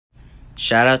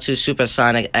Shout out to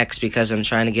Supersonic X because I'm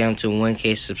trying to get him to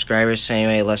 1K subscribers. So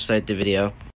anyway, let's start the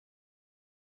video.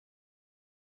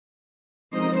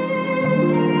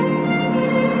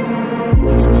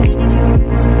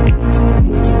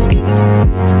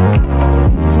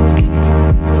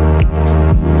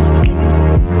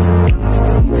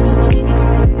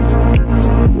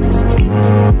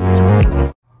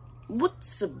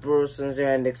 What's up, bros and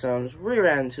Xandix? We're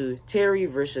on to Terry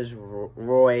versus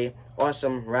Roy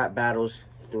Awesome Rap Battles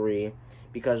 3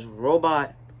 because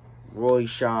Robot Roy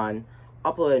Sean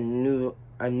uploaded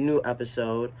a new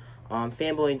episode.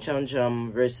 Fanboy Chum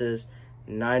Chum versus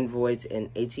 9 Voight and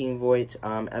 18 Voight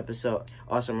episode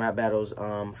Awesome Rap Battles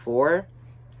 4.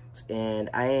 And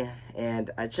I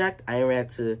checked, I ain't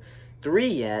react to 3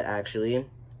 yet actually.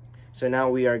 So now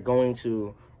we are going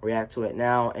to react to it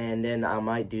now, and then I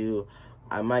might do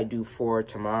 4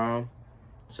 tomorrow.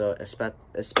 So expect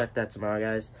that tomorrow,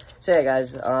 guys. So yeah,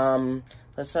 guys,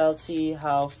 let's see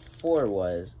how 3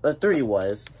 was,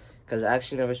 because I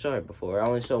actually never saw it before. I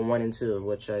only saw 1 and 2,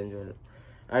 which I enjoyed.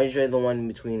 I enjoyed the one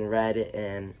between Red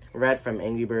from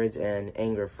Angry Birds and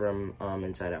Anger from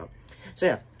Inside Out. So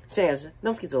yeah. So yes,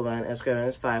 don't forget to like and subscribe.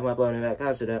 It's 5. We're uploading that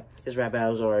concept. His rap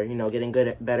battles are, getting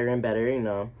better and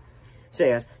better, So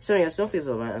yes, don't forget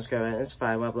to like and subscribe. It's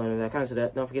 5. We're uploading that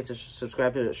concept. Don't forget to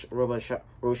subscribe to Robot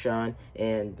Roshan,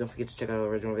 and don't forget to check out our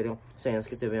original video. So yes, let's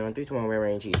get to the video on 3, 2, 1, Red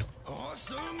Rain Cheese.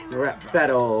 Awesome rap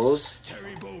battles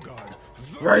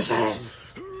versus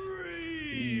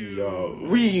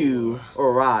Ryu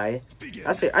or Rai.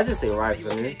 I just say Rai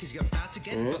for me.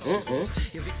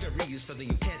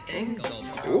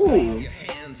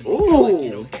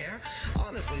 Ooh.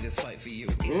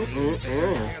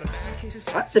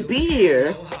 What's the beat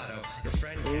here?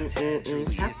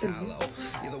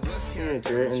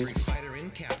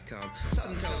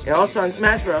 And also on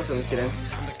Smash Bros. I'm just kidding.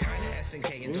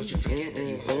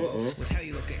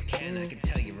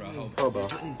 Hobo.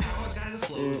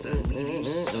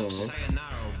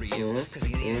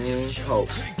 Hope.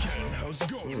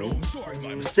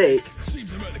 Steak.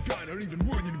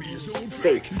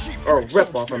 Fake. Or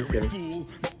rip off, I'm just kidding.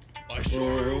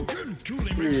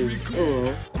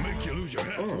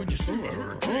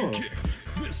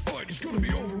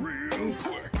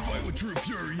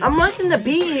 I'm liking the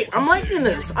beat. I'm liking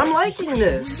this.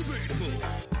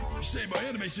 Say my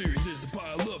anime series is the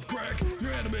pile of crack.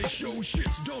 Your anime show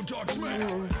shits, don't talk smack.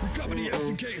 Comedy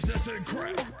SNKs, that's a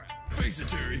crack. Face it,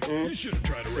 Terry, you shouldn't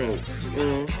try to rap.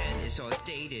 Your pen is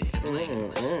outdated and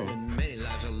lame. When many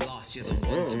lives are lost, you're the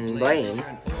one to blame. You're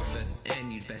an orphan,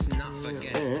 and you'd best not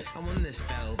forget it. I won this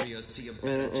battle, Rio, so you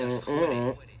better just quit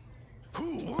it.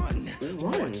 Who won?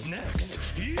 What's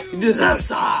next?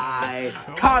 Decide.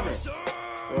 Comment.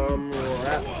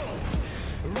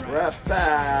 Rap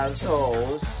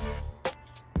battles.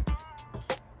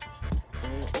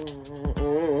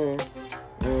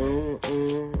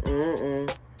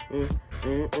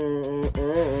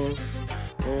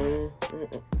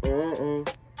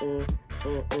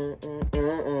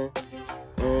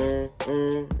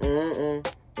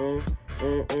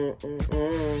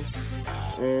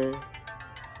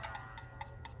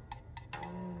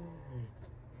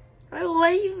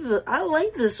 I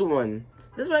like this one.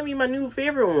 This might be my new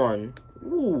favorite one.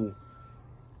 Ooh,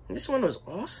 this one was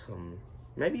awesome.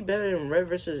 Might be better than Red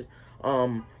versus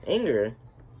Anger.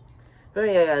 But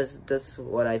yeah, guys, that's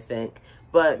what I think.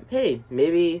 But hey,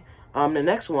 maybe the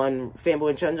next one, Fanboy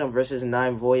and Chun Chun versus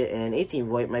 9 Voight and 18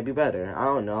 Voight might be better. I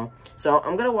don't know. So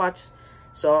I'm gonna watch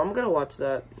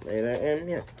that later, and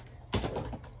yeah.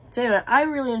 So anyway, I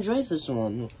really enjoyed this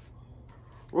one.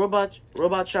 Robot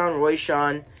Sean, Roy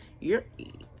Sean, your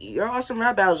awesome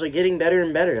rap battles are getting better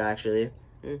and better, actually.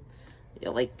 Yeah,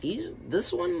 like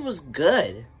this one was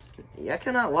good. Yeah, I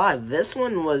cannot lie. This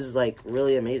one was like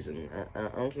really amazing. I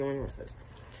don't care what anyone says.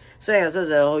 So yeah, this is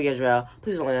a whole well.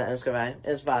 Please like and subscribe.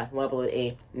 It's 5. We'll upload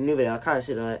a new video.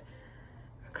 Comment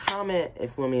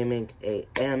if you want me to make a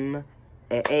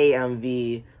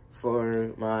AMV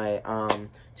for my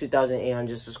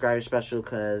 2,800 subscriber special,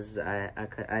 because I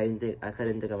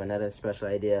couldn't think of another special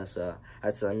idea, so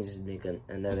I said let me just make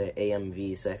another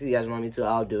AMV. So if you guys want me to,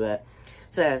 I'll do it.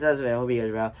 So yeah, that's the video. I hope you guys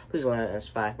are well. Please like and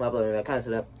subscribe. My uploading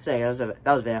concept. So yeah, that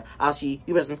was the video. I'll see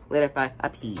you guys later. Bye.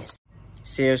 Peace.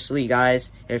 Seriously,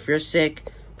 guys, if you're sick,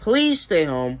 please stay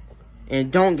home and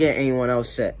don't get anyone else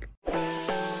sick.